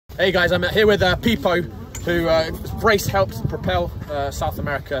Hey guys, I'm here with Pipo, who race helped propel South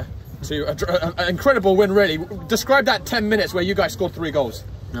America to an incredible win, really. Describe that 10 minutes where you guys scored 3 goals.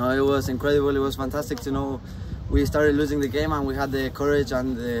 No, it was incredible. It was fantastic to know we started losing the game and we had the courage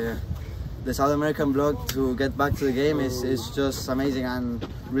and the South American block to get back to the game. It's just amazing, and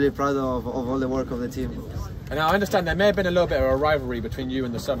really proud of all the work of the team. And I understand there may have been a little bit of a rivalry between you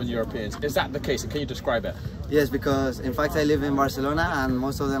and the Southern Europeans. Is that the case, and can you describe it? Yes, because in fact I live in Barcelona and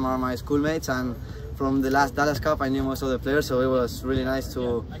most of them are my schoolmates, and from the last Dallas Cup I knew most of the players, so it was really nice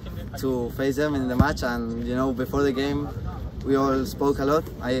to face them in the match. And you know, before the game we all spoke a lot.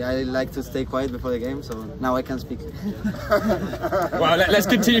 I like to stay quiet before the game, so now I can speak. Well, let's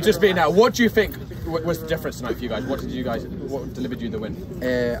continue to speak now. What do you think was the difference tonight for you guys? What delivered you the win?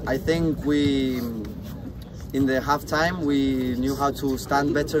 I think in the half-time we knew how to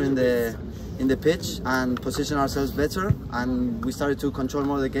stand better in the pitch and position ourselves better, and we started to control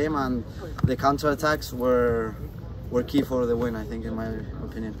more the game, and the counter-attacks were key for the win, I think, in my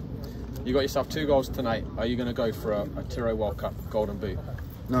opinion. You got yourself 2 goals tonight. Are you going to go for a Tiro World Cup Golden Boot?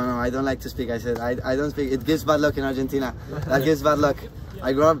 No, I don't like to speak. I said I don't speak. It gives bad luck in Argentina. That gives bad luck.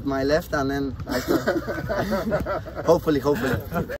 I grabbed my left and then I hopefully.